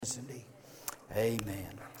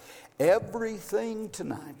Amen. Everything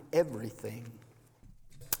tonight, everything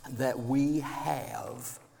that we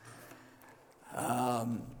have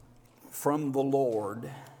from the Lord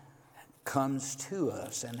comes to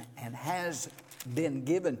us and has been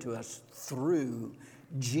given to us through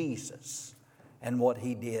Jesus and what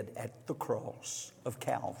He did at the cross of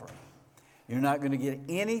Calvary. You're not going to get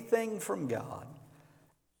anything from God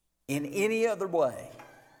in any other way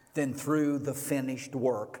than through the finished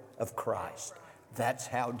work of Christ. That's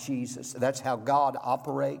how God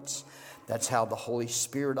operates. That's how the Holy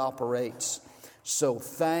Spirit operates. So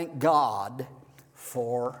thank God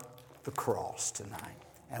for the cross tonight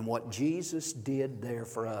and what Jesus did there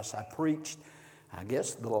for us. I preached, I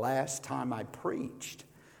guess the last time I preached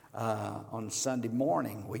on Sunday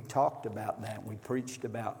morning, we talked about that. We preached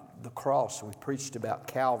about the cross. We preached about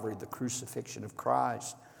Calvary, the crucifixion of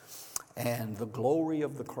Christ, and the glory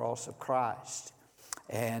of the cross of Christ,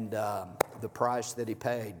 and the price that He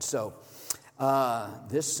paid. So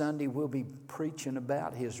this Sunday we'll be preaching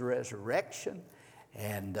about His resurrection,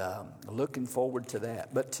 and looking forward to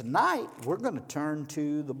that. But tonight we're going to turn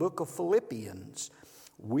to the book of Philippians.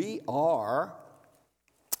 We are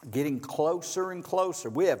getting closer and closer.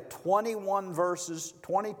 We have 22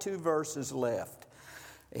 verses left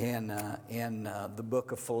in the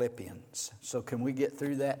book of Philippians. So can we get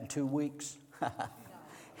through that in 2 weeks?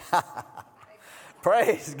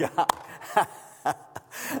 Praise God.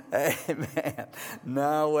 Amen.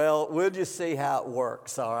 No, well, we'll just see how it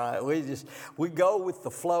works, all right? We go with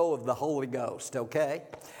the flow of the Holy Ghost, okay?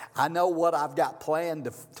 I know what I've got planned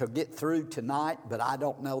to get through tonight, but I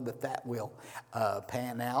don't know that will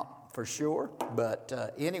pan out for sure. But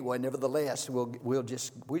anyway, nevertheless, we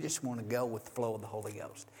just want to go with the flow of the Holy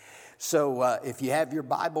Ghost. So if you have your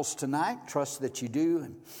Bibles tonight, trust that you do,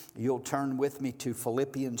 and you'll turn with me to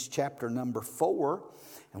Philippians chapter number 4.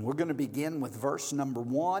 And we're going to begin with verse number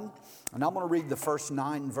 1. And I'm going to read the first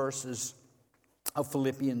 9 verses of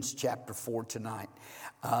Philippians chapter 4 tonight.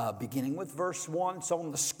 Beginning with verse 1. It's on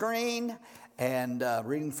the screen. And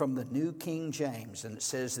reading from the New King James. And it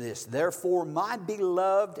says this: "Therefore, my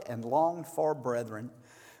beloved and longed for brethren,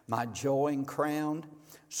 my joy and crown,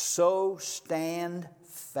 so stand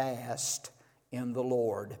fast in the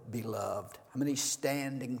Lord, beloved." How many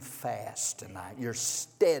standing fast tonight? You're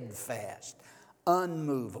steadfast,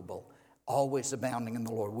 unmovable, always abounding in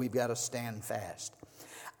the Lord. We've got to stand fast.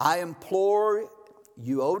 "I implore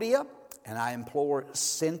Euodia and I implore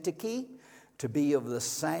Syntyche to be of the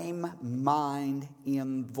same mind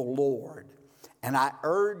in the Lord. And I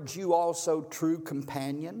urge you also, true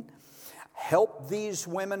companion, help these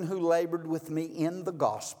women who labored with me in the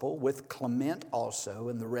gospel, with Clement also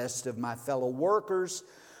and the rest of my fellow workers,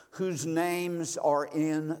 whose names are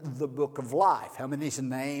in the book of life." How many's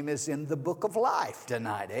name is in the book of life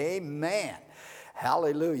tonight? Amen.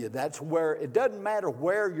 Hallelujah. That's where, it doesn't matter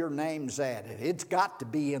where your name's at. It's got to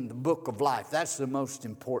be in the book of life. That's the most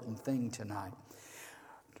important thing tonight.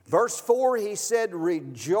 Verse 4, he said,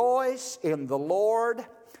 "Rejoice in the Lord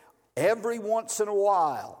every once in a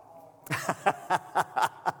while."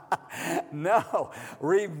 No,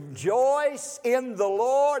 rejoice in the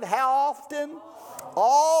Lord how often?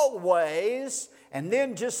 Always. And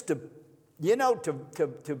then just to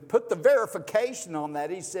put the verification on that,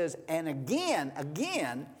 he says, "And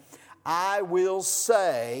again, I will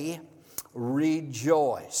say,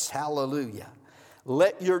 rejoice." Hallelujah.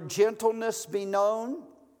 "Let your gentleness be known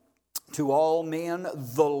to all men.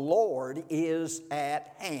 The Lord is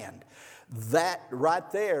at hand." That right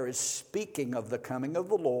there is speaking of the coming of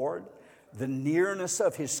the Lord, the nearness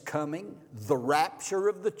of His coming, the rapture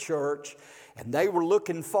of the church. And they were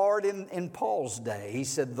looking forward in Paul's day. He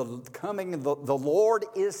said the coming of the Lord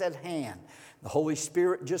is at hand. The Holy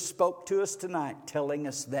Spirit just spoke to us tonight, telling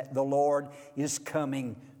us that the Lord is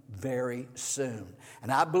coming very soon.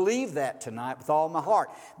 And I believe that tonight with all my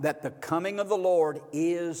heart, that the coming of the Lord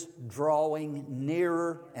is drawing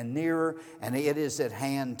nearer and nearer, and it is at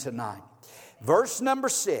hand tonight. Verse number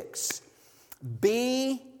 6,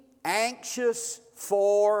 "Be anxious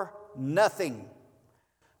for nothing,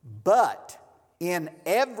 but in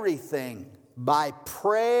everything by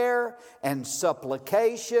prayer and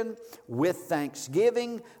supplication with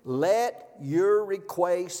thanksgiving, let your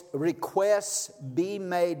requests be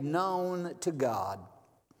made known to God.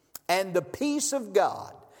 And the peace of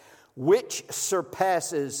God, which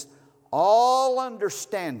surpasses all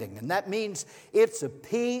understanding," and that means it's a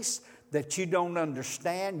peace that you don't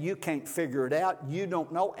understand, you can't figure it out, you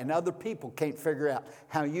don't know, and other people can't figure out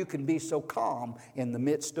how you can be so calm in the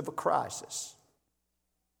midst of a crisis.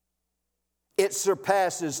 It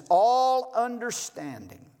surpasses all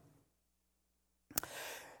understanding.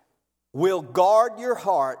 will guard your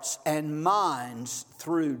hearts and minds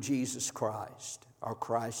through Jesus Christ, or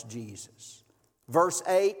Christ Jesus. Verse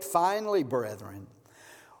 8, finally, brethren,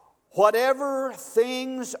 whatever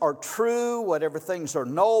things are true, whatever things are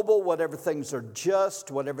noble, whatever things are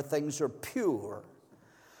just, whatever things are pure,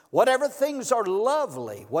 whatever things are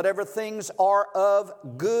lovely, whatever things are of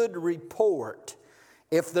good report,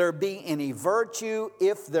 if there be any virtue,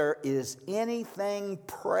 if there is anything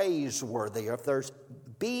praiseworthy, or if there's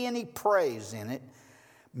be any praise in it,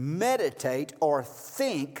 meditate or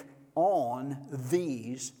think on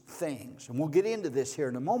these things. And we'll get into this here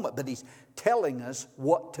in a moment, but he's telling us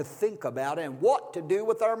what to think about and what to do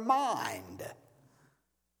with our mind,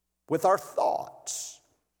 with our thoughts.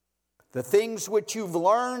 The things which you've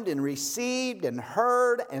learned and received and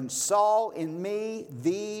heard and saw in me,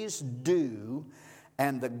 these do,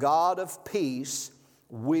 and the God of peace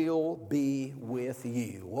will be with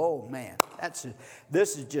you. Oh man,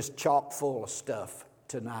 this is just chock full of stuff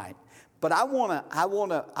tonight. But I want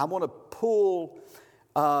to pull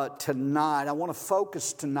tonight. I want to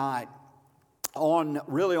focus tonight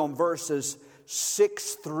on verses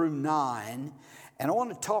 6 through 9, and I want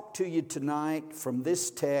to talk to you tonight from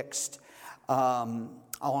this text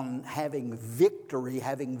on having victory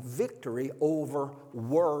over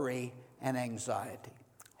worry and anxiety.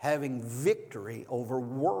 Having victory over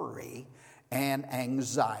worry and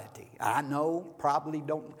anxiety. I probably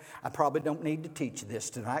don't need to teach this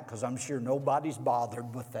tonight because I'm sure nobody's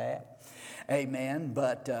bothered with that. Amen.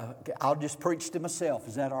 But I'll just preach to myself.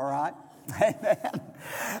 Is that all right? Amen.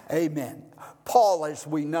 Amen. Paul, as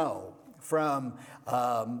we know from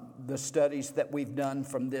the studies that we've done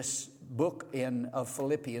from this book of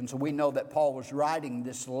Philippians, we know that Paul was writing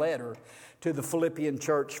this letter to the Philippian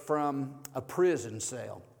church from a prison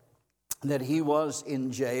cell. That he was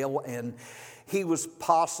in jail and he was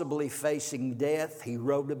possibly facing death. He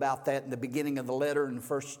wrote about that in the beginning of the letter in the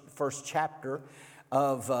first chapter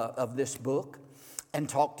of this book, and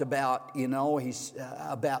talked about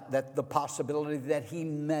about that the possibility that he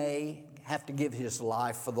may have to give his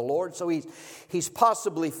life for the Lord. So he's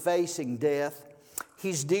possibly facing death.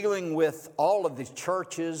 He's dealing with all of the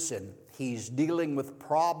churches, and he's dealing with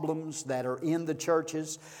problems that are in the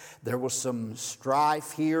churches. There was some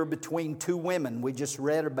strife here between two women we just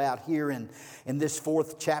read about here in this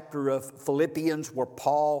 4th chapter of Philippians, where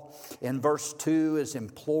Paul in verse 2 is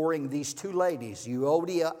imploring these two ladies,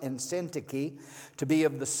 Euodia and Syntyche, to be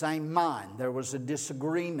of the same mind. There was a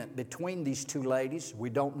disagreement between these two ladies.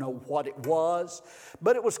 We don't know what it was,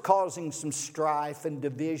 but it was causing some strife and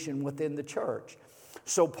division within the church.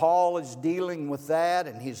 So Paul is dealing with that,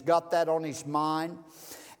 and he's got that on his mind.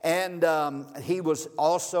 And he was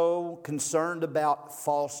also concerned about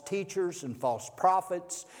false teachers and false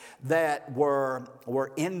prophets that were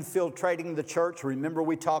infiltrating the church. Remember,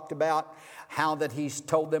 we talked about how that he's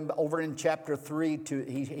told them over in chapter 3,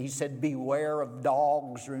 he said, beware of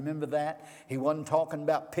dogs. Remember that? He wasn't talking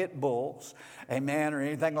about pit bulls, amen, or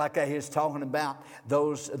anything like that. He was talking about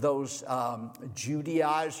those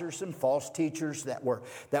Judaizers and false teachers that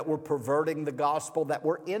were perverting the gospel, that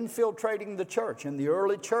were infiltrating the church. In the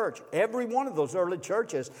early church, every one of those early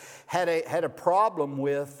churches had a problem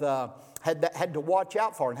with had to watch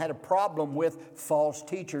out for and had a problem with false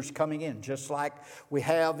teachers coming in, just like we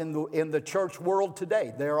have in the church world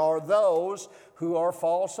today. There are those who are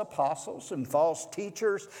false apostles and false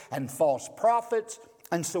teachers and false prophets,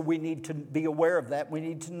 and so we need to be aware of that. We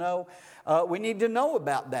need to know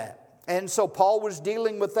about that. And so Paul was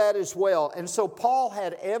dealing with that as well. And so Paul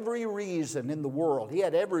had every reason in the world. He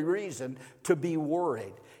had every reason to be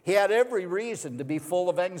worried. He had every reason to be full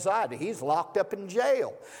of anxiety. He's locked up in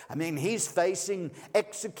jail. I mean, he's facing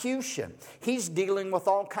execution. He's dealing with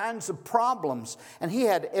all kinds of problems. And he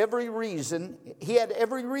had every reason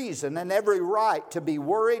and every right to be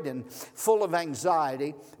worried and full of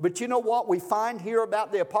anxiety. But you know what we find here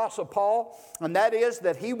about the Apostle Paul? And that is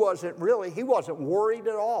that he wasn't worried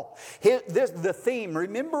at all. The theme,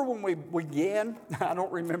 remember when we began? I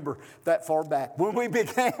don't remember that far back. When we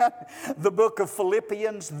began the book of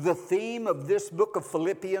Philippians, the theme of this book of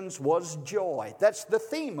Philippians was joy. That's the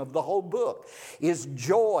theme of the whole book, is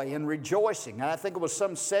joy and rejoicing. And I think it was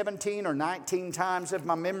some 17 or 19 times, if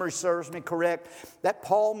my memory serves me correct, that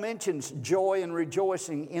Paul mentions joy and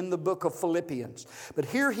rejoicing in the book of Philippians. But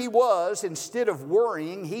here he was, instead of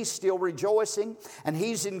worrying, he's still rejoicing, and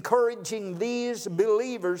he's encouraging these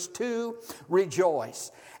believers to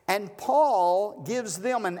rejoice. And Paul gives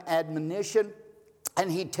them an admonition. And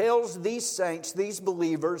he tells these saints, these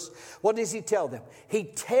believers, what does he tell them? He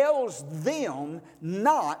tells them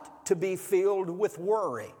not to be filled with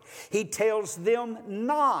worry. He tells them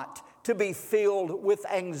not to be filled with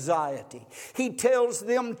anxiety. He tells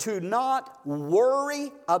them to not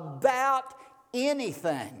worry about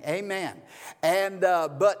anything. Amen. And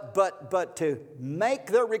but to make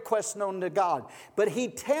their requests known to God. But he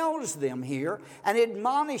tells them here and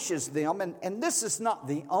admonishes them, and this is not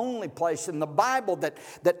the only place in the Bible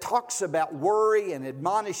that talks about worry and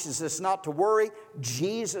admonishes us not to worry.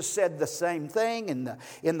 Jesus said the same thing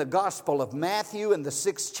in the Gospel of Matthew, in the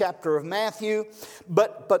 6th chapter of Matthew.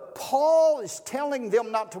 But Paul is telling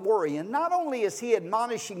them not to worry. And not only is he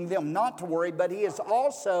admonishing them not to worry, but he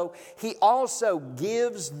also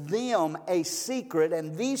gives them a secret,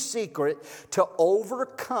 and the secret to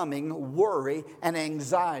overcoming worry and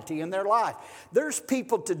anxiety in their life. There's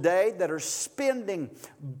people today that are spending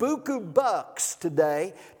buku bucks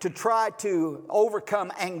today to try to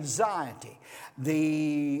overcome anxiety.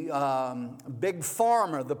 The big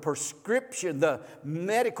pharma, the prescription, the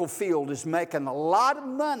medical field is making a lot of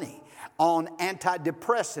money on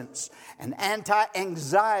antidepressants and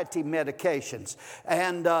anti-anxiety medications.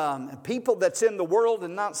 And people that's in the world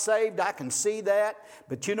and not saved, I can see that.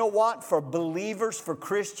 But you know what? For believers, for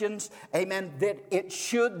Christians, amen, that it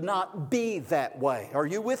should not be that way. Are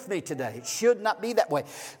you with me today? It should not be that way.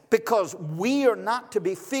 Because we are not to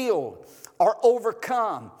be filled or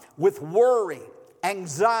overcome with worry,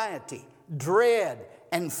 anxiety, dread,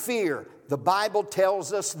 and fear. The Bible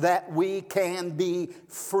tells us that we can be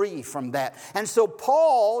free from that. And so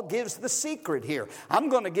Paul gives the secret here. I'm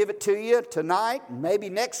going to give it to you tonight, maybe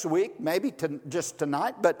next week, maybe just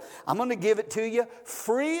tonight, but I'm going to give it to you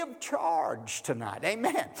free of charge tonight.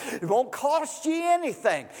 Amen. It won't cost you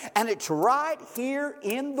anything. And it's right here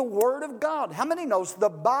in the Word of God. How many knows the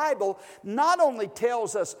Bible not only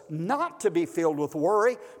tells us not to be filled with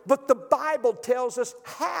worry, but the Bible tells us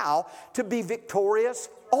how to be victorious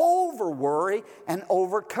over worry and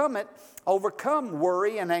overcome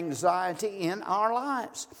worry and anxiety in our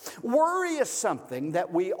lives. Worry is something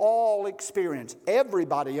that we all experience.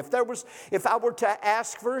 Everybody. If I were to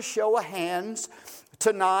ask for a show of hands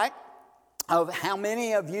tonight of how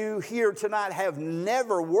many of you here tonight have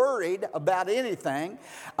never worried about anything,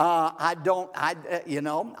 I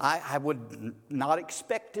would not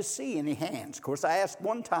expect to see any hands. Of course, I asked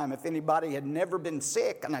one time if anybody had never been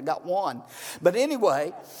sick, and I got one. But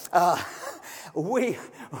anyway, we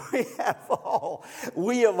have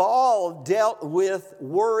all dealt with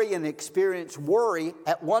worry and experienced worry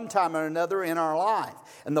at one time or another in our life.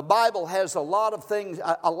 And the Bible has a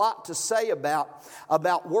lot to say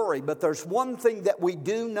about worry. But there's one thing that we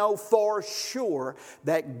do know for sure,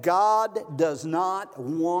 that God does not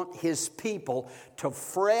want His people to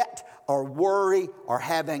fret or worry or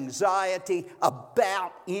have anxiety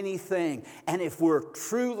about anything. And if we're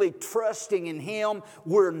truly trusting in Him,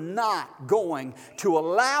 we're not going to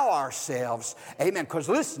allow ourselves, amen, because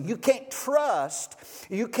listen, you can't trust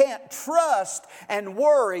and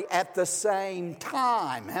worry at the same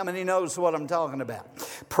time. How many knows what I'm talking about?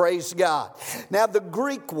 Praise God. Now the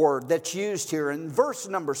Greek word that's used here in verse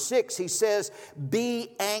number 6, he says, be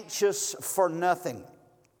anxious for nothing.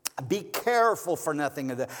 Be careful for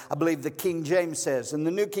nothing. I believe the King James says. And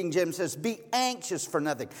the New King James says, be anxious for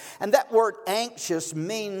nothing. And that word anxious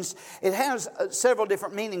means, it has several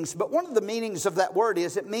different meanings. But one of the meanings of that word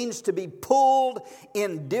is it means to be pulled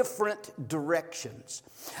in different directions.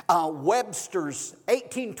 Webster's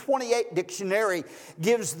 1828 dictionary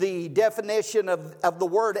gives the definition of the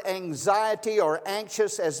word anxiety or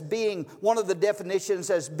anxious as being, one of the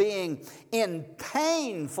definitions as being in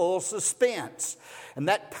painful suspense. And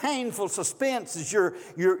that painful suspense is you're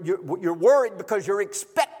worried because you're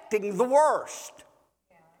expecting the worst.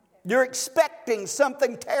 You're expecting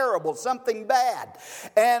something terrible, something bad.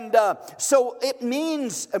 And so it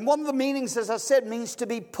means, and one of the meanings, as I said, means to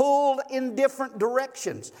be pulled in different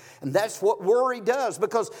directions. And that's what worry does,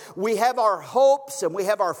 because we have our hopes and we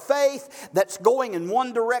have our faith that's going in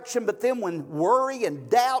one direction, but then when worry and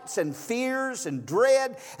doubts and fears and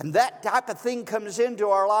dread and that type of thing comes into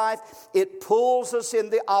our life, it pulls us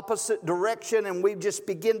in the opposite direction, and we just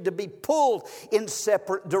begin to be pulled in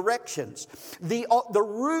separate directions. The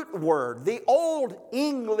root word, the Old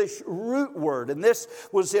English root word, and this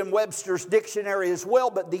was in Webster's dictionary as well,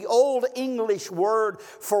 but the Old English word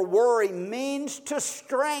for worry means to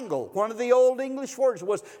strangle. One of the Old English words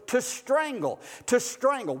was to strangle. To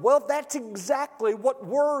strangle. Well, that's exactly what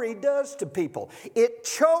worry does to people. It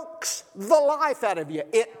chokes chokes the life out of you.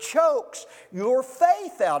 It chokes your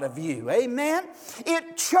faith out of you. Amen?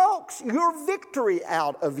 It chokes your victory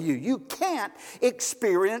out of you. You can't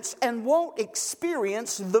experience and won't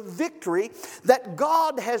experience the victory that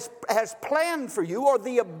God has planned for you, or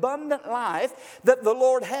the abundant life that the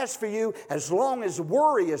Lord has for you, as long as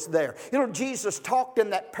worry is there. You know, Jesus talked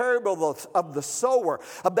in that parable of the sower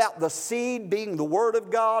about the seed being the Word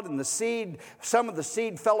of God, and the seed, some of the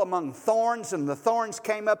seed fell among thorns, and the thorns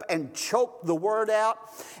came up and choked the Word out.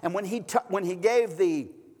 And when he gave the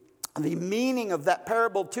meaning of that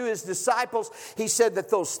parable to his disciples, he said that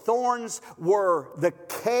those thorns were the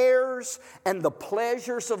cares and the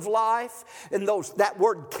pleasures of life. And that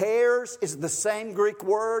word cares is the same Greek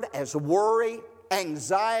word as worry,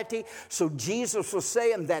 anxiety. So Jesus was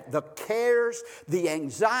saying that the cares, the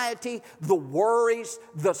anxiety, the worries,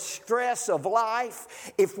 the stress of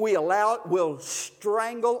life, if we allow it, will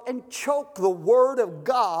strangle and choke the Word of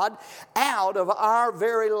God out of our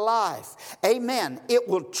very life. Amen. It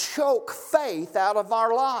will choke faith out of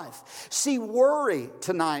our life. See, worry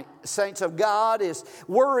tonight, saints of God,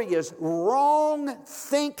 worry is wrong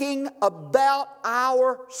thinking about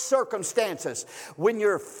our circumstances. When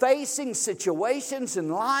you're facing situations in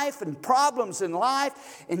life and problems in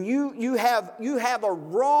life, and you have a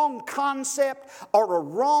wrong concept or a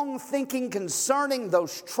wrong thinking concerning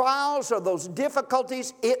those trials or those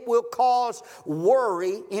difficulties, it will cause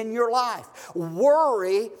worry in your life.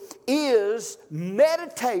 Worry is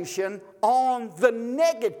meditation on the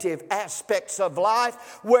negative aspects of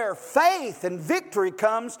life, where faith and victory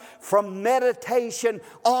comes from meditation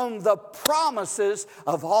on the promises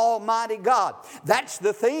of Almighty God. That's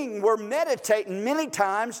the thing. We're meditating many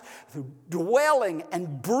times, dwelling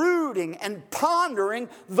and brooding and pondering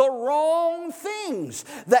the wrong things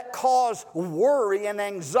that cause worry and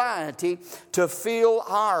anxiety to fill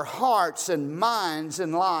our hearts and minds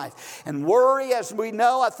in life. And worry, as we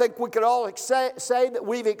know, I think we could all say that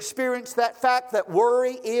we've experienced that fact, that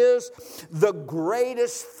worry is the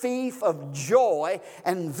greatest thief of joy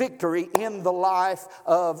and victory in the life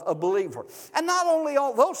of a believer. And not only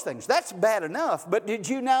all those things, that's bad enough, but did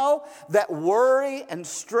you know that worry and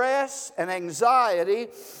stress and anxiety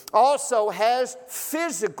also has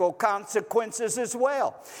physical consequences as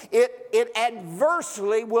well? It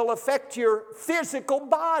adversely will affect your physical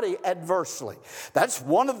body adversely. That's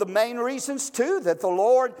one of the main reasons, too, that the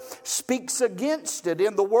Lord speaks against it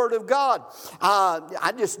in the Word of God.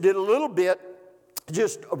 I just did a little bit,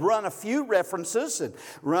 just run a few references and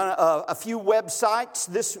run a few websites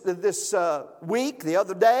this week, the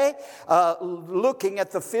other day, looking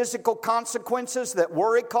at the physical consequences that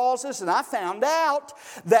worry causes. And I found out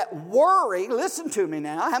that worry, listen to me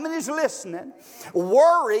now, how many is listening?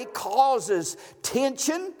 Worry causes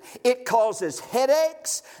tension, it causes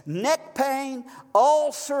headaches, neck pain,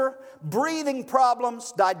 ulcer, breathing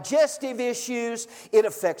problems, digestive issues. It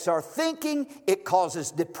affects our thinking. It causes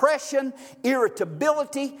depression,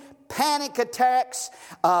 irritability, panic attacks,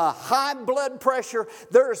 high blood pressure.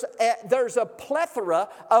 There's a plethora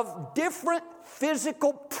of different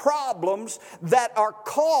physical problems that are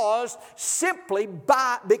caused simply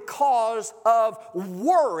because of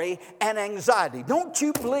worry and anxiety. Don't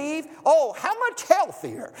you believe? Oh, how much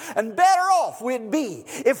healthier and better off we'd be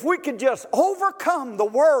if we could just overcome the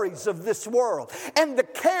worries of this world and the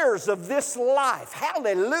cares of this life.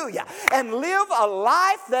 Hallelujah. And live a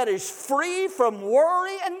life that is free from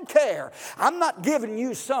worry and care. I'm not giving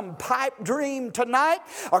you some pipe dream tonight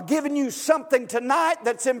or giving you something tonight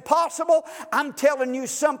that's impossible. I'm telling you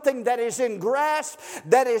something that is in grasp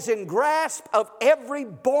of every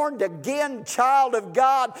born again child of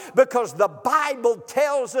God, because the Bible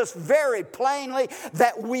tells us very plainly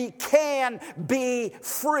that we can be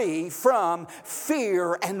free from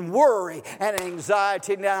fear and worry and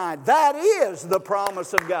anxiety tonight. That is the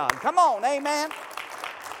promise of God. Come on, amen.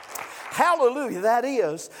 Hallelujah, that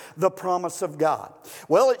is the promise of God.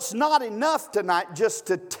 Well, it's not enough tonight just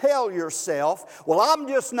to tell yourself, well, I'm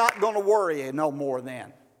just not going to worry no more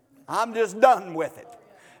then. I'm just done with it.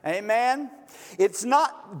 Amen? It's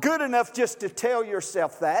not good enough just to tell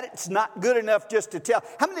yourself that. It's not good enough just to tell.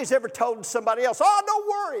 How many has ever told somebody else, oh, don't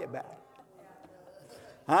worry about it?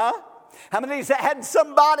 Huh? How many has had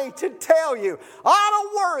somebody to tell you, oh,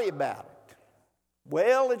 don't worry about it?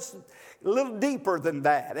 Well, it's a little deeper than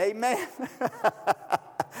that. Amen.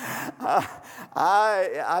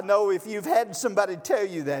 I know if you've had somebody tell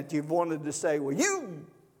you that, you've wanted to say, well, you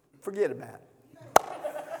forget about it.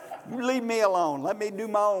 You leave me alone. Let me do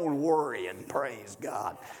my own worrying. Praise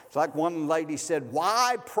God. It's like one lady said,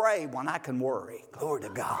 why pray when I can worry? Glory to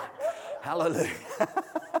God. Hallelujah.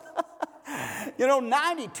 You know,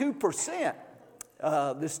 92%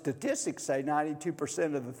 the statistics say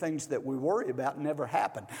 92% of the things that we worry about never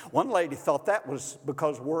happen. One lady thought that was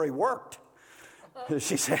because worry worked.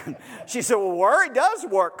 She said, well, worry does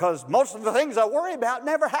work because most of the things I worry about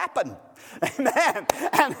never happen. Amen.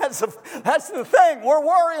 And that's the thing. We're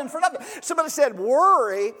worrying for nothing. Somebody said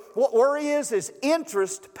what worry is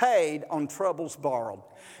interest paid on troubles borrowed.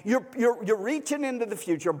 You're reaching into the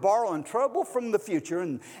future, borrowing trouble from the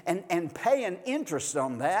future and paying interest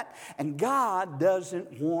on that. And God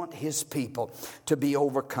doesn't want His people to be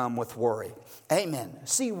overcome with worry. Amen.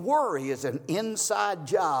 See, worry is an inside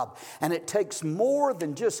job, and it takes more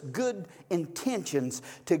than just good intentions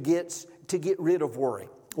to get rid of worry.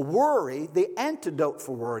 Worry, the antidote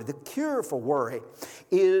for worry, the cure for worry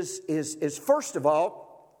is first of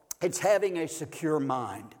all, it's having a secure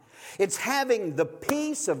mind. It's having the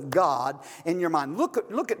peace of God in your mind.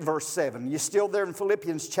 Look at verse 7. You're still there in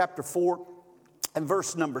Philippians chapter 4 and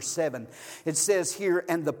verse number 7. It says here,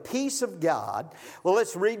 and the peace of God. Well,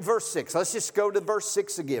 let's read verse 6. Let's just go to verse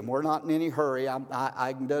 6 again. We're not in any hurry.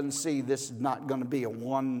 I doesn't see this is not going to be a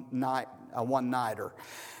one-nighter.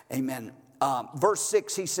 Amen. Verse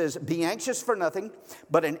 6, he says, be anxious for nothing,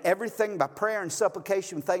 but in everything by prayer and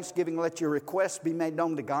supplication and thanksgiving, let your requests be made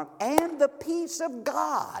known to God. And the peace of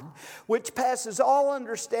God, which passes all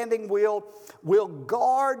understanding, will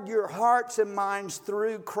guard your hearts and minds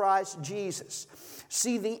through Christ Jesus.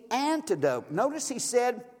 See, the antidote. Notice he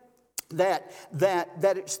said that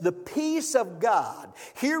it's the peace of God.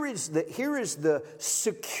 Here is the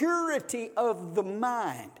security of the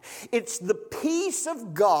mind. It's the peace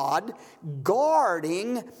of God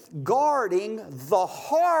guarding the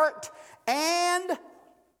heart and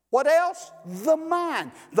what else? The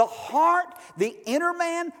mind. The heart, the inner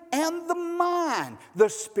man, and the mind. The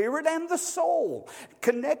spirit and the soul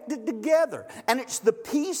connected together. And it's the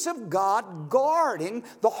peace of God guarding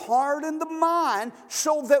the heart and the mind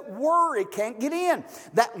so that worry can't get in.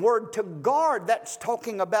 That word to guard, that's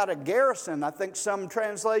talking about a garrison. I think some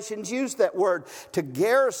translations use that word, to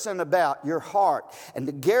garrison about your heart and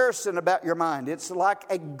to garrison about your mind. It's like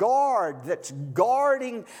a guard that's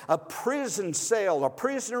guarding a prison cell, a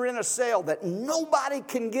prisoner in a cell that nobody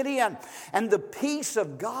can get in. And the peace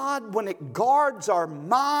of God, when it guards our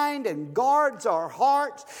mind and guards our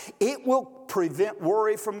hearts, it will prevent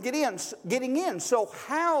worry from getting in. So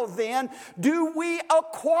how then do we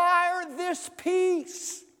acquire this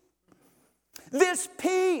peace? This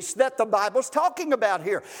peace that the Bible's talking about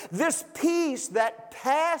here. This peace that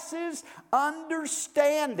passes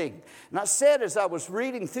understanding. And I said as I was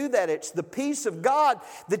reading through that, it's the peace of God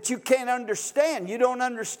that you can't understand. You don't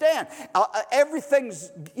understand.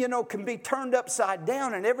 Everything's, can be turned upside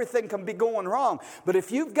down and everything can be going wrong. But if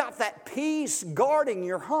you've got that peace guarding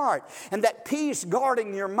your heart and that peace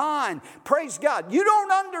guarding your mind, praise God, you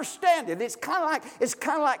don't understand it. It's kind of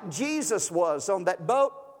like Jesus was on that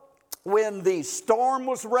boat when the storm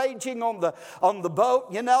was raging on the boat,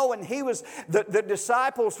 and the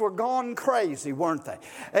disciples were gone crazy, weren't they?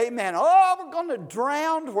 Amen. Oh, we're going to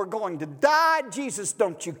drown. We're going to die. Jesus,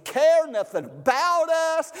 don't you care nothing about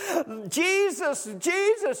us? Jesus,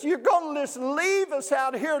 you're going to just leave us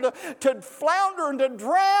out here to flounder and to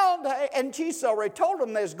drown. And Jesus already told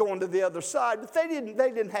them they was going to the other side, but they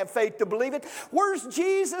didn't have faith to believe it. Where's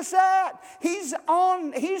Jesus at? He's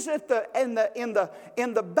in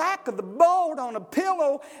the back of the boat on a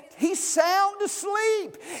pillow. He's sound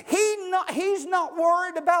asleep. He's not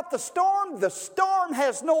worried about the storm. The storm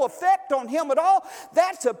has no effect on him at all.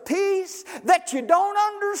 That's a peace that you don't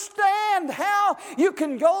understand, how you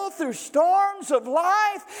can go through storms of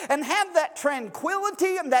life and have that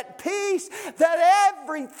tranquility and that peace that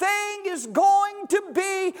everything is going to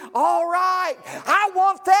be all right. I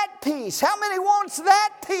want that peace. How many wants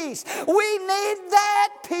that peace? We need that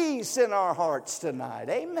peace in our hearts tonight.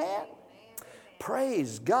 Amen.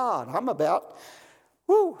 Praise God. I'm about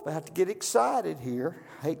to get excited here.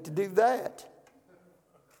 Hate to do that.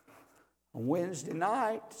 On Wednesday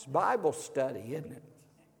night, it's Bible study, isn't it?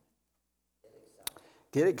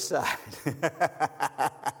 Get excited.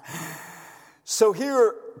 So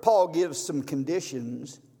here Paul gives some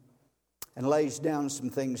conditions and lays down some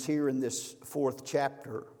things here in this 4th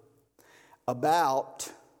chapter about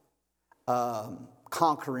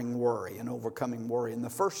conquering worry and overcoming worry. And the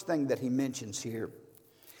first thing that he mentions here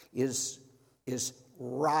is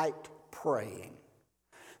right praying.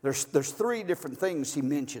 There's 3 different things he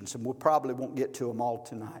mentions, and we probably won't get to them all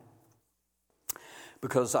tonight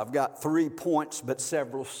because I've got 3 points but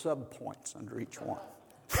several sub-points under each one.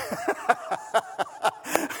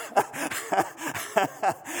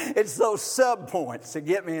 It's those sub-points that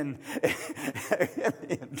get me in, get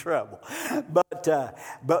me in trouble.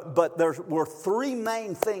 But there were three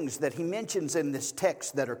main things that he mentions in this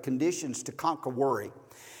text that are conditions to conquer worry.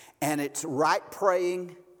 And it's right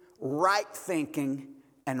praying, right thinking,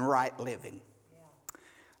 and right living.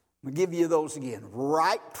 I'm going to give you those again.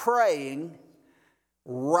 Right praying,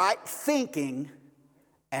 right thinking,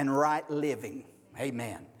 and right living.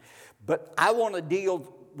 Amen. But I want to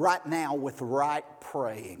deal right now with right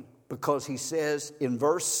praying, because he says in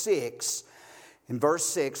verse 6,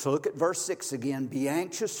 look at verse 6 again, be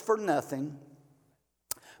anxious for nothing,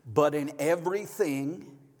 but in everything,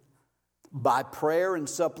 by prayer and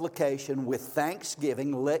supplication, with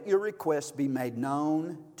thanksgiving, let your requests be made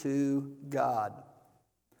known to God.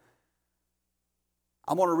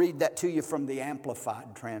 I want to read that to you from the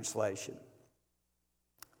Amplified translation.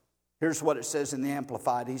 Here's what it says in the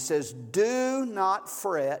Amplified. He says, do not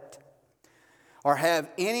fret or have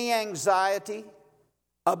any anxiety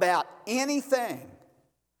about anything,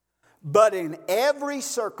 but in every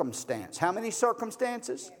circumstance. How many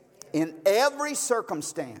circumstances? In every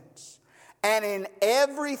circumstance and in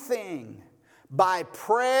everything, by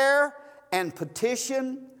prayer and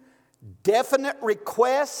petition, definite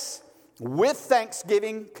requests, with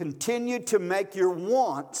thanksgiving, continue to make your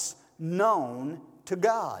wants known to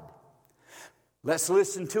God. Let's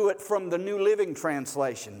listen to it from the New Living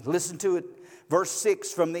Translation. Listen to it, verse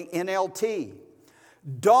 6 from the NLT.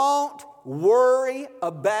 Don't worry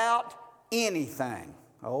about anything.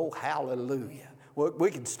 Oh, hallelujah.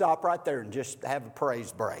 We can stop right there and just have a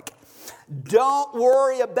praise break. Don't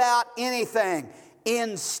worry about anything.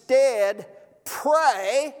 Instead,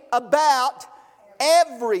 pray about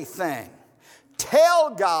everything.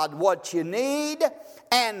 Tell God what you need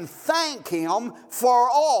and thank Him for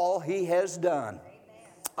all He has done.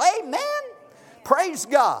 Amen. Praise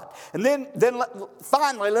God. And then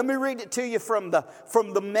finally, let me read it to you from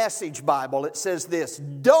the Message Bible. It says this: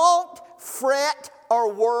 don't fret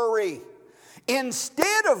or worry.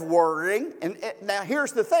 Instead of worrying, and now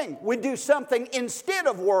here's the thing, we do something instead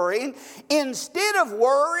of worrying. Instead of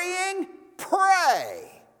worrying, pray.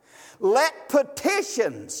 Let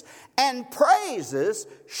petitions and praises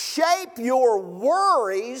shape your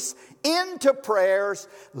worries into prayers,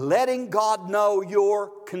 letting God know your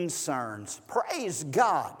concerns. Praise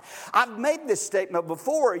God. I've made this statement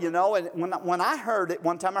before, and when I heard it,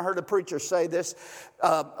 one time I heard a preacher say this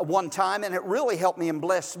one time, and it really helped me and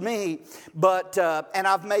blessed me. But and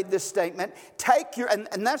I've made this statement,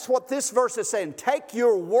 and that's what this verse is saying, take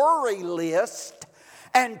your worry list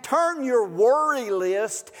and turn your worry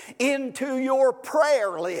list into your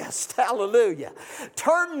prayer list. Hallelujah.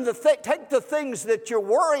 Take the things that you're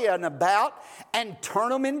worrying about and turn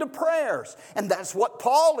them into prayers. And that's what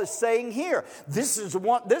Paul is saying here. This is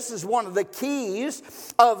one of the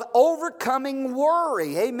keys of overcoming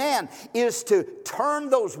worry. Amen. Is to turn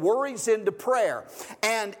those worries into prayer.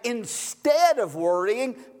 And instead of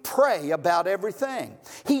worrying, pray about everything.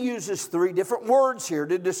 He uses three different words here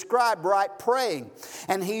to describe right praying.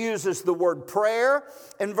 And he uses the word prayer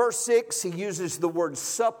in verse 6. He uses the word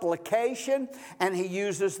supplication. And he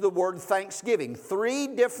uses the word thanksgiving. Three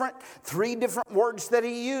different words that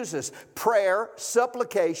he uses. Prayer,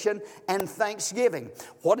 supplication, and thanksgiving.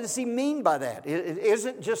 What does he mean by that? It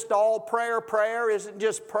isn't just all prayer. Prayer isn't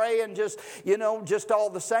just praying just all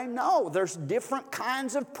the same. No, there's different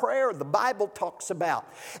kinds of prayer the Bible talks about.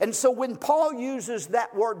 And so when Paul uses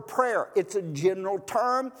that word prayer, it's a general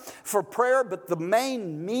term for prayer, but the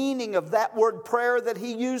main meaning of that word prayer that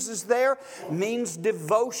he uses there means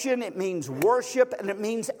devotion, it means worship, and it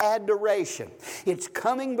means adoration. It's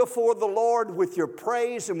coming before the Lord with your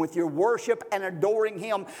praise and with your worship and adoring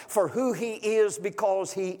Him for who He is,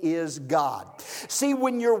 because He is God. See,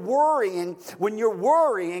 when you're worrying,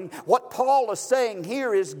 what Paul is saying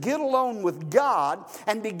here is get alone with God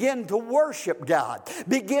and begin to worship God.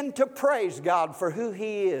 Begin to praise God for who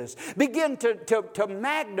He is. Begin to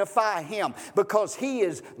magnify Him, because He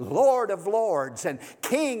is Lord of Lords and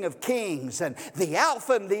King of Kings and the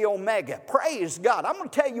Alpha and the Omega. Praise God. I'm going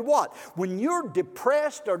to tell you what, when you're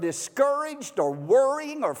depressed or discouraged or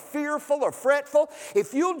worrying or fearful or fretful,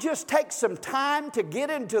 if you'll just take some time to get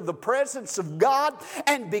into the presence of God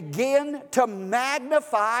and begin to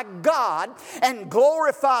magnify God and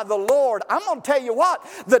glorify the Lord, I'm going to tell you what,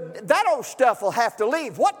 that old stuff will have to leave.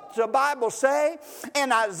 believe. What's the Bible say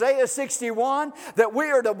in Isaiah 61? That we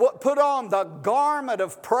are to put on the garment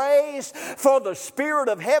of praise for the spirit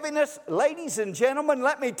of heaviness. Ladies and gentlemen,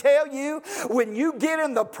 let me tell you, when you get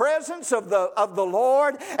in the presence of the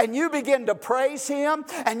Lord and you begin to praise Him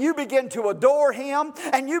and you begin to adore Him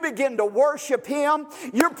and you begin to worship Him,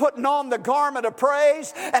 you're putting on the garment of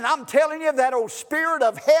praise. And I'm telling you, that old spirit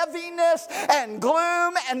of heaviness and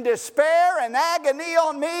gloom and despair and agony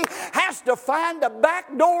on me has to find a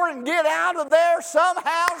back door and get out of there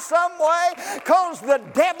somehow, some way, because the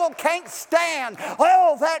devil can't stand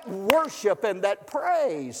all that worship and that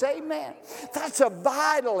praise. Amen. That's a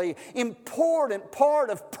vitally important part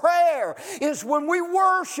of prayer, is when we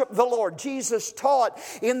worship the Lord. Jesus taught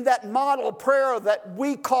in that model prayer that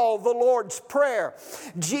we call the Lord's Prayer.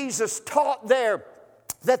 Jesus taught there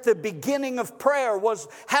that the beginning of prayer was,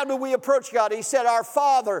 how do we approach God? He said, Our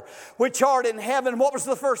Father, which art in heaven. What was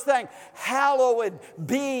the first thing? Hallowed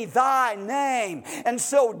be thy name. And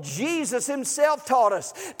so Jesus Himself taught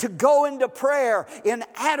us to go into prayer in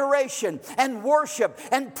adoration and worship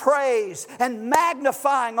and praise and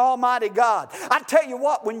magnifying Almighty God. I tell you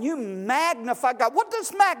what, when you magnify God, what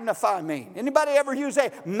does magnify mean? Anybody ever use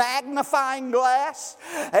a magnifying glass?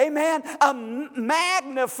 Amen. A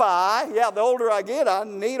magnify, the older I get,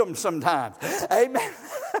 I need them sometimes. Amen.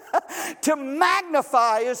 To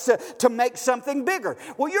magnify is to make something bigger.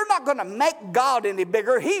 Well, you're not going to make God any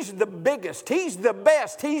bigger. He's the biggest. He's the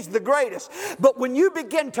best. He's the greatest. But when you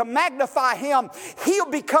begin to magnify Him, He'll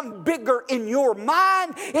become bigger in your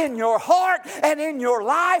mind, in your heart, and in your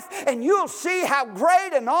life. And you'll see how great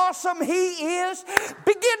and awesome He is.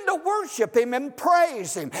 Begin to worship Him and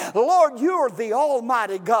praise Him. Lord, you are the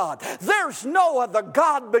Almighty God. There's no other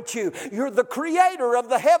God but you. You're the creator of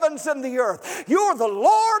the heavens and the earth. You're the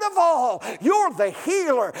Lord of all. You're the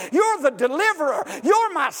healer. You're the deliverer.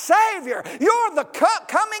 You're my Savior. You're the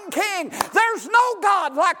coming King. There's no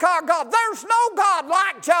God like our God. There's no God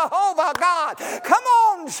like Jehovah God. Come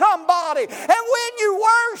on, somebody. And when you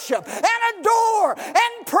worship and adore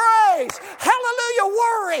and praise, hallelujah,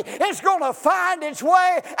 worry is going to find its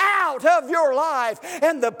way out of your life,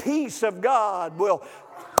 and the peace of God will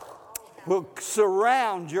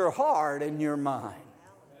surround your heart and your mind.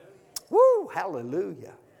 Woo,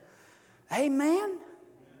 hallelujah. Amen.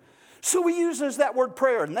 So He uses that word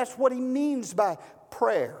prayer, and that's what He means by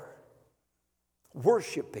prayer.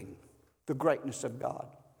 Worshiping the greatness of God.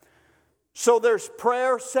 So there's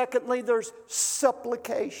prayer. Secondly, there's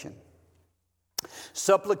supplication.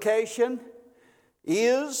 Supplication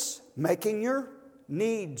is making your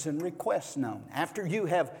needs and requests known. After you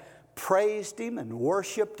have praised Him and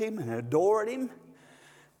worshiped Him and adored Him,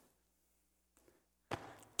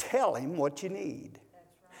 tell Him what you need.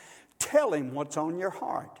 Tell Him what's on your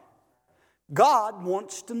heart. God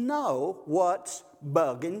wants to know what's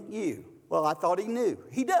bugging you. Well, I thought He knew.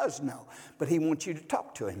 He does know. But He wants you to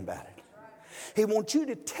talk to Him about it. He wants you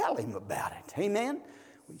to tell Him about it. Amen?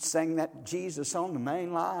 We sang that Jesus on the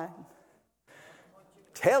main line.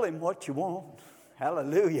 Tell Him what you want.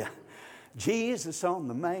 Hallelujah. Jesus on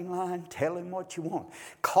the main line. Tell Him what you want.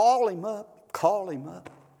 Call Him up. Call Him up.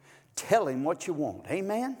 Tell Him what you want.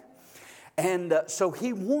 Amen? And so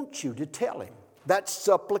He wants you to tell Him. That's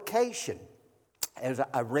supplication. As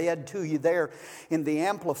I read to you there in the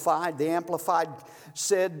Amplified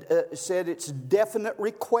said it's definite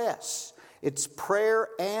requests. It's prayer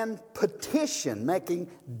and petition, making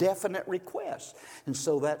definite requests. And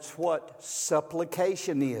so that's what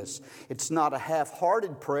supplication is. It's not a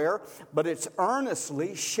half-hearted prayer, but it's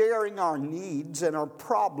earnestly sharing our needs and our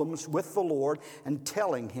problems with the Lord and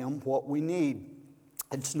telling Him what we need.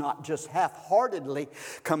 It's not just half-heartedly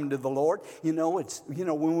coming to the Lord. It's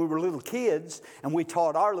when we were little kids and we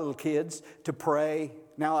taught our little kids to pray,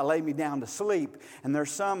 now I lay me down to sleep. And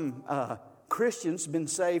there's some Christians been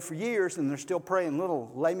saved for years and they're still praying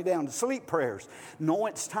little lay me down to sleep prayers. No,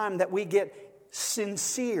 it's time that we get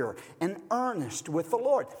sincere and earnest with the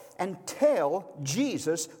Lord and tell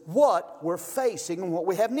Jesus what we're facing and what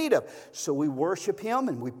we have need of. So we worship Him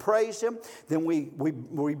and we praise Him. Then we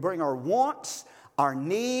bring our wants, our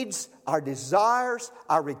needs, our desires,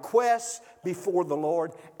 our requests before the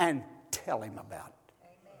Lord and tell Him about it.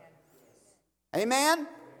 Amen? Amen?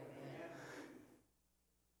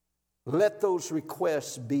 Let those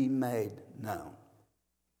requests be made known.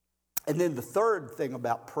 And then the third thing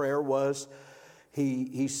about prayer was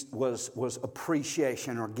was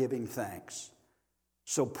appreciation or giving thanks.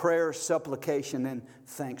 So prayer, supplication, and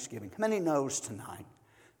thanksgiving. How many knows tonight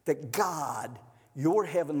that God, your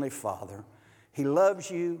Heavenly Father, He loves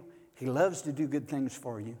you. He loves to do good things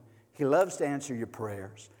for you. He loves to answer your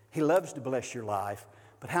prayers. He loves to bless your life.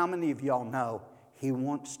 But how many of y'all know He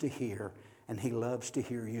wants to hear, and He loves to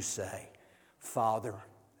hear you say, Father,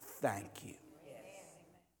 thank you.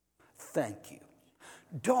 Thank you.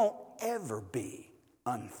 Don't ever be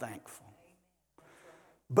unthankful.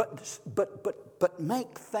 But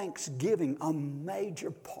make thanksgiving a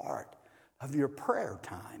major part of your prayer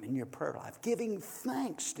time and your prayer life. Giving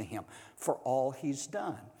thanks to Him for all He's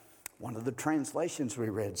done. One of the translations we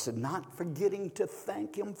read said, not forgetting to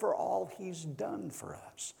thank Him for all He's done for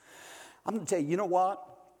us. I'm going to tell you, you know what?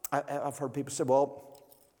 I've heard people say, well,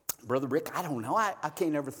 Brother Rick, I don't know. I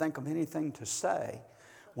can't ever think of anything to say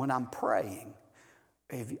when I'm praying.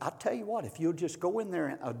 I'll tell you what, if you'll just go in there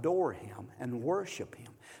and adore Him and worship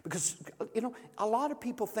Him. Because, you know, a lot of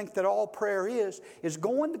people think that all prayer is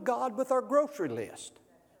going to God with our grocery list.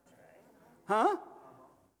 Huh?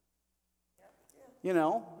 You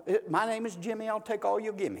know, my name is Jimmy, I'll take all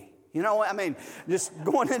you'll give me. You know, I mean, just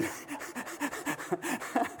going in.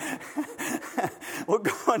 We're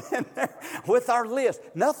going in there with our list.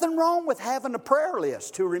 Nothing wrong with having a prayer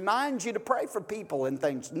list to remind you to pray for people and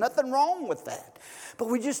things. Nothing wrong with that. But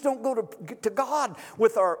we just don't go to God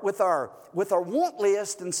with our want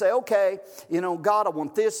list and say, okay, you know, God, I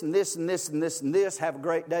want this and this and this and this and this. Have a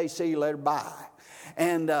great day. See you later. Bye.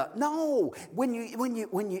 And no,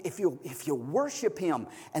 if you worship Him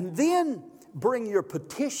and then bring your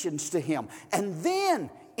petitions to Him and then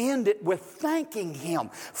end it with thanking Him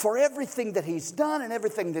for everything that He's done and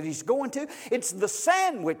everything that He's going to. It's the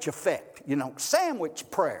sandwich effect, you know, sandwich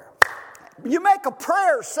prayer. You make a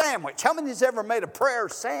prayer sandwich. How many has ever made a prayer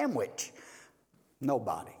sandwich?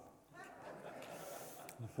 Nobody.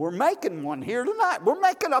 We're making one here tonight.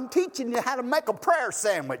 I'm teaching you how to make a prayer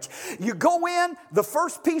sandwich. You go in, the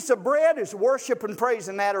first piece of bread is worship and praise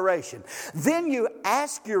and adoration. Then you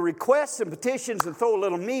ask your requests and petitions and throw a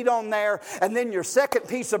little meat on there. And then your second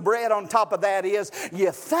piece of bread on top of that is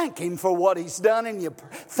you thank Him for what He's done and you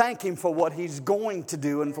thank Him for what He's going to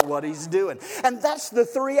do and for what He's doing. And that's the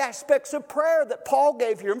three aspects of prayer that Paul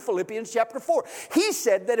gave here in Philippians chapter 4. He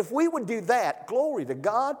said that if we would do that, glory to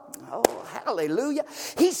God, oh, hallelujah.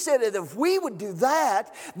 He said that if we would do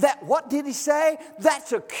that, what did he say?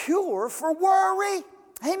 That's a cure for worry.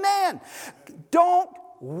 Amen. Don't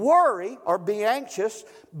worry or be anxious,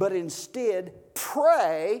 but instead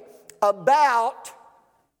pray about,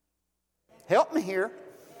 help me here,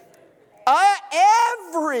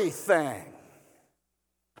 everything.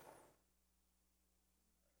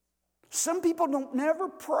 Some people don't never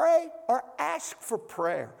pray or ask for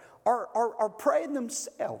prayer or pray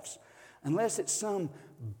themselves unless it's some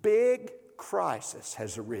big crisis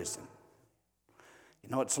has arisen. You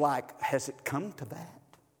know, it's like, has it come to that?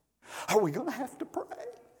 Are we going to have to pray?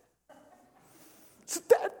 Is it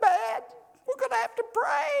that bad? We're going to have to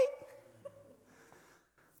pray?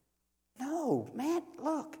 No, man,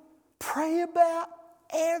 look, pray about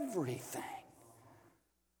everything.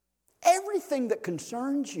 Everything that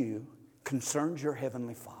concerns you concerns your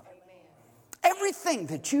Heavenly Father. Everything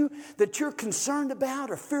that you're concerned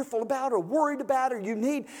about or fearful about or worried about or you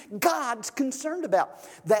need, God's concerned about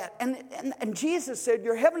that. And Jesus said,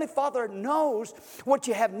 your Heavenly Father knows what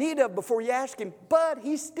you have need of before you ask Him. But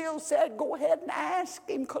He still said, go ahead and ask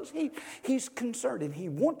Him because He's concerned. And He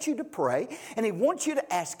wants you to pray and He wants you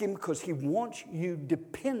to ask Him because He wants you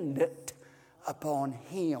dependent upon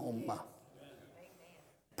Him.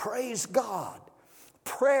 Praise God.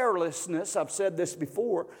 Prayerlessness, I've said this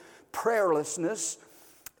before, prayerlessness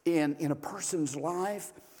in a person's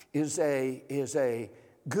life is a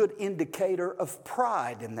good indicator of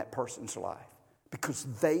pride in that person's life because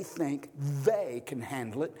they think they can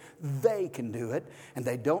handle it, they can do it, and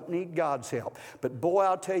they don't need God's help. But boy,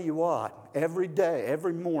 I'll tell you what, every day,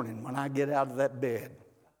 every morning when I get out of that bed,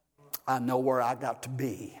 I know where I got to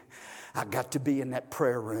be. I got to be in that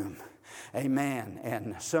prayer room. Amen.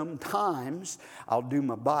 And sometimes I'll do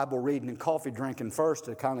my Bible reading and coffee drinking first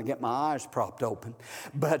to kind of get my eyes propped open.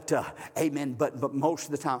 But, amen, but most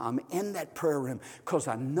of the time I'm in that prayer room because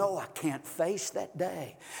I know I can't face that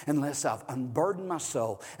day unless I've unburdened my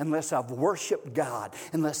soul, unless I've worshiped God,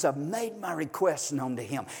 unless I've made my requests known to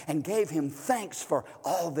Him and gave Him thanks for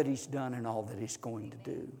all that He's done and all that He's going to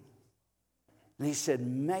do. And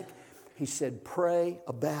He said, pray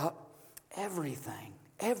about everything.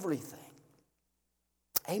 Everything.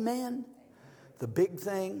 Amen. The big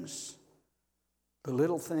things, the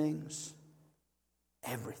little things,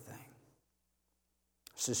 everything.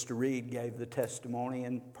 Sister Reed gave the testimony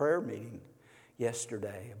in prayer meeting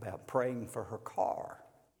yesterday about praying for her car.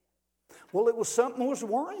 Well, it was something that was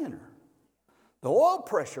worrying her. The oil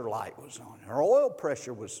pressure light was on. Her oil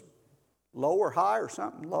pressure was low or high or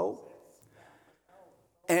something low.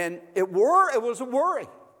 And it was a worry.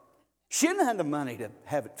 She didn't have the money to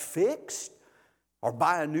have it fixed or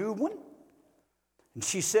buy a new one. And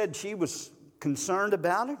she said she was concerned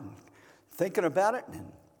about it and thinking about it. And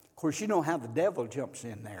of course, you know how the devil jumps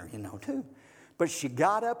in there, too. But she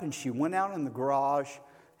got up and she went out in the garage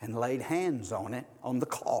and laid hands on it, on the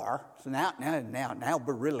car. So now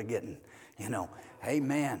we're really getting,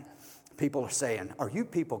 amen. People are saying, are you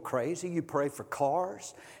people crazy? You pray for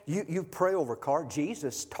cars? You pray over cars?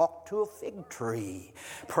 Jesus talked to a fig tree.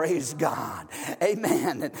 Praise God.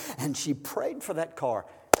 Amen. And she prayed for that car.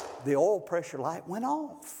 The oil pressure light went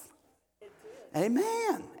off.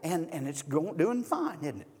 Amen. And it's doing fine,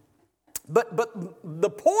 isn't it? But the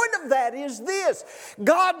point of that is this.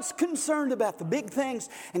 God's concerned about the big things,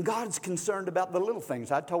 and God's concerned about the little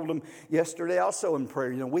things. I told him yesterday also in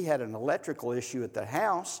prayer, we had an electrical issue at the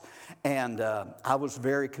house, and I was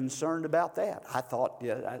very concerned about that. I thought,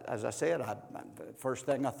 as I said, the first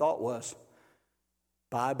thing I thought was,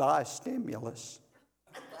 bye-bye stimulus.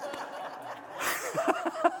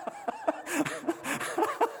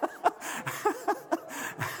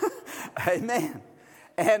 Amen.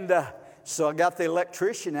 And so I got the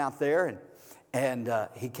electrician out there, and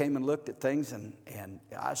he came and looked at things, and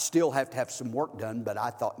I still have to have some work done, but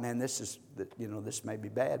I thought, man, this may be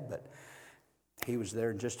bad. But he was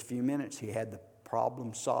there in just a few minutes. He had the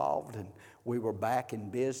problem solved, and we were back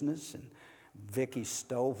in business, and Vicky's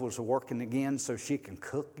stove was working again so she can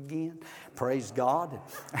cook again. Praise God.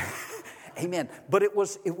 Amen. But it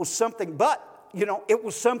was something, it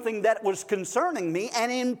was something that was concerning me.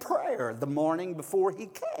 And in prayer the morning before he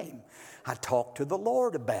came, I talked to the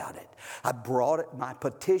Lord about it. I brought it, my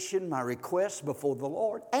petition, my request before the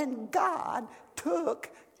Lord, and God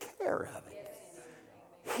took care of it.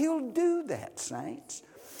 He'll do that, saints.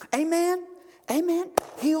 Amen. Amen.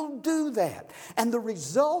 He'll do that. And the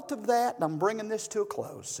result of that, and I'm bringing this to a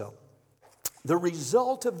close, so the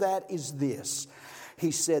result of that is this. He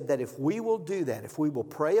said that if we will do that, if we will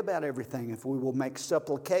pray about everything, if we will make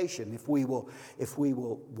supplication, if we will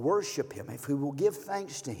worship Him, if we will give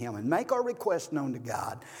thanks to Him and make our request known to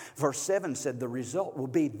God, verse 7 said the result will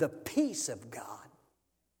be the peace of God.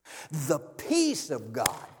 The peace of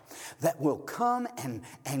God that will come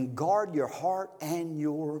and guard your heart and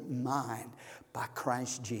your mind by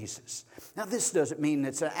Christ Jesus. Now, this doesn't mean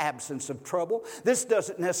it's an absence of trouble. This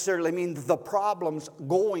doesn't necessarily mean the problem's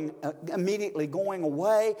immediately going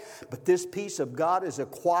away. But this peace of God is a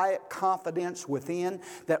quiet confidence within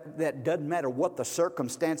that doesn't matter what the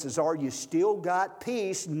circumstances are. You still got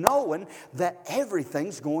peace knowing that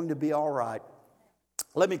everything's going to be all right.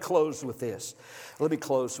 Let me close with this.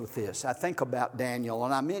 I think about Daniel,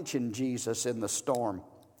 and I mentioned Jesus in the storm.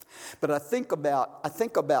 But I think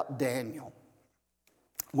about Daniel.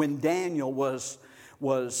 When Daniel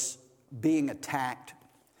was being attacked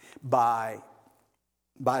by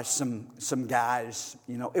some guys,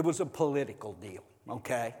 it was a political deal,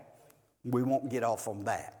 okay? We won't get off on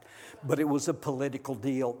that. But it was a political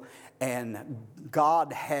deal, and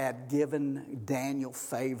God had given Daniel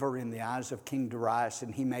favor in the eyes of King Darius,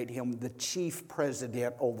 and he made him the chief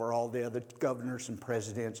president over all the other governors and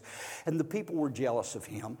presidents, and the people were jealous of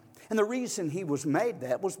him. And the reason he was made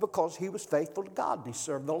that was because he was faithful to God and he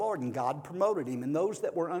served the Lord, and God promoted him. And those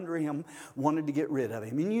that were under him wanted to get rid of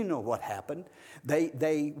him. And you know what happened.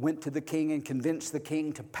 They went to the king and convinced the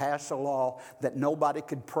king to pass a law that nobody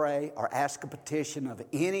could pray or ask a petition of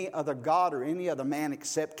any other god or any other man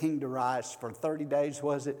except King Darius for 30 days,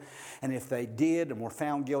 was it? And if they did and were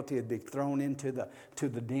found guilty, they'd be thrown into the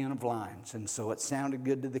den of lions. And so it sounded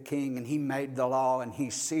good to the king, and he made the law and he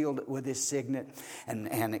sealed it with his signet,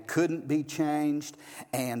 and it couldn't be changed,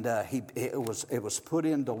 and it was put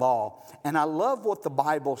into law. And I love what the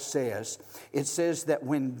Bible says. It says that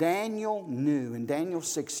when Daniel knew, in Daniel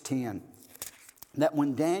 6:10, that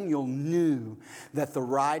when Daniel knew that the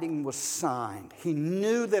writing was signed, he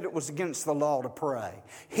knew that it was against the law to pray.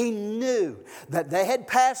 He knew that they had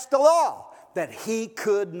passed the law that he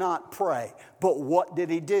could not pray. But what did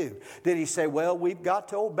he do? Did he say, well, we've got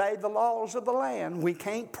to obey the laws of the land. We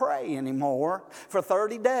can't pray anymore for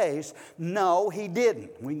 30 days. No, he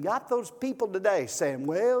didn't. We got those people today saying,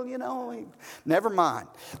 well, never mind.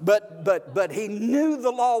 But he knew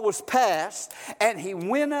the law was passed, and he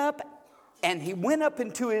went up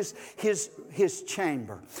into his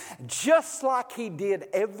chamber, just like he did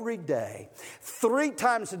every day, 3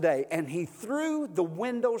 times a day. And he threw the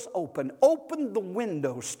windows opened the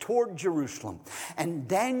windows toward Jerusalem. And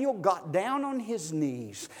Daniel got down on his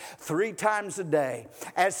knees 3 times a day,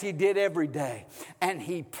 as he did every day. And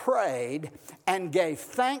he prayed and gave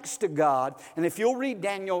thanks to God. And if you'll read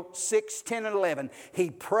Daniel 6, 10, and 11, he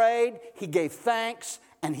prayed, he gave thanks,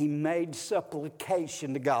 and he made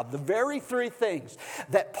supplication to God. The very three things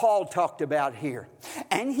that Paul talked about here.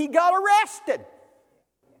 And he got arrested.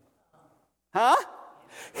 Huh?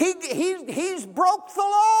 He's broke the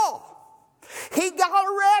law. He got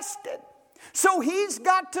arrested. So he's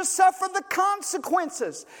got to suffer the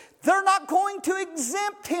consequences. They're not going to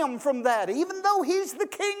exempt him from that, even though he's the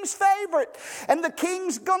king's favorite. And the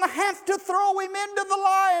king's going to have to throw him into the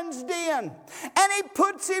lion's den. And he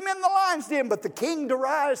puts him in the lion's den. But the king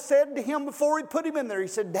Darius said to him before he put him in there, he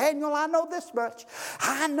said, Daniel, I know this much.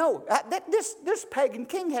 I know that this pagan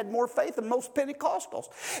king had more faith than most Pentecostals.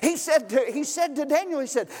 He said to Daniel, he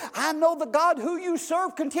said, I know the God who you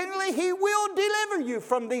serve continually. He will deliver you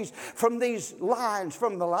from these lions,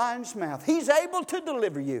 from the lion's mouth. He's able to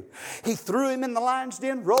deliver you. He threw him in the lion's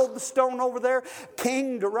den, rolled the stone over there.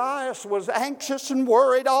 King Darius was anxious and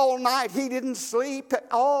worried all night. He didn't sleep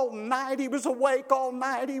all night. He was awake all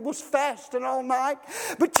night. He was fasting all night.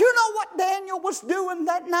 But you know what Daniel was doing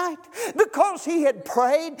that night? Because he had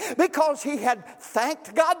prayed, because he had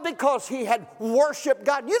thanked God, because he had worshiped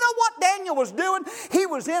God. You know what Daniel was doing? He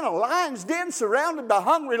was in a lion's den surrounded by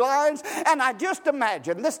hungry lions. And I just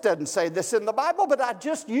imagine, this doesn't say this in the Bible, but I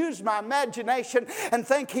just used my imagination and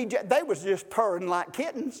think they was just purring like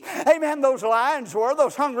kittens. Amen. Those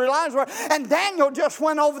hungry lions were. And Daniel just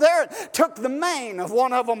went over there and took the mane of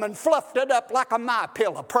one of them and fluffed it up like a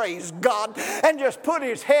MyPillow, praise God, and just put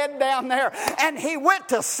his head down there. And he went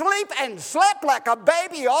to sleep and slept like a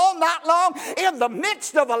baby all night long in the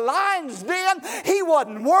midst of a lion's den. He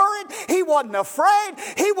wasn't worried. He wasn't afraid.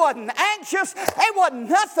 He wasn't anxious. There wasn't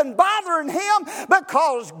nothing bothering him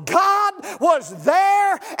because God was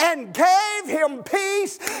there and gave him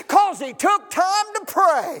peace. Because he took time to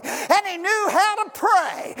pray, and he knew how to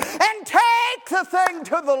pray and take the thing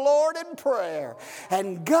to the Lord in prayer.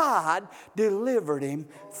 And God delivered him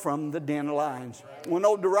from the den of lions. When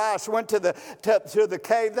old Darius went to the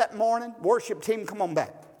cave that morning, worship team, come on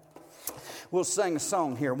back. We'll sing a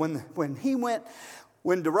song here. When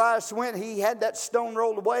Darius went, he had that stone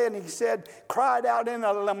rolled away, and he said, cried out in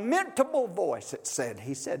a lamentable voice,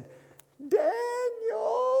 he said,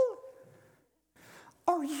 Daniel,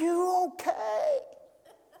 are you okay?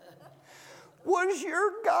 Was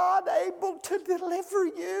your God able to deliver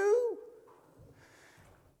you?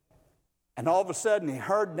 And all of a sudden he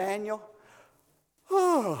heard Daniel.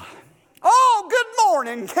 Oh, good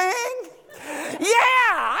morning, King.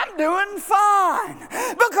 Yeah, I'm doing fine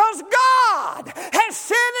because God has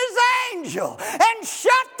sent his angel and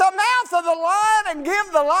shut the mouth of the lion and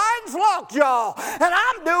give the lions lockjaw, and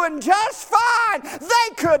I'm doing just fine.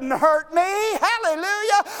 They couldn't hurt me.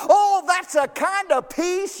 Hallelujah. Oh, that's the kind of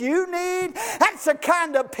peace you need. That's the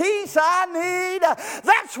kind of peace I need.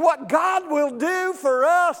 That's what God will do for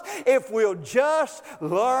us if we'll just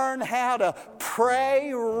learn how to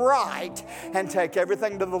pray right and take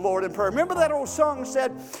everything to the Lord in prayer. Remember that old song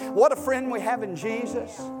said, what a friend we have in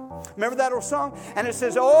Jesus? Remember that old song? And it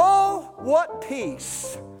says, oh, what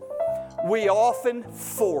peace we often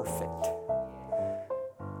forfeit.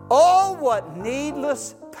 Oh, what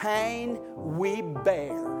needless pain we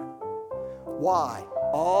bear. Why?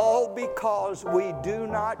 All because we do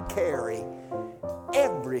not carry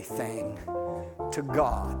everything to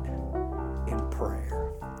God in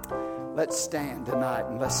prayer. Let's stand tonight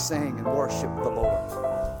and let's sing and worship the Lord.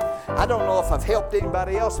 I don't know if I've helped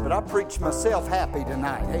anybody else, but I preached myself happy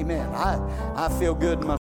tonight. Amen. I feel good in my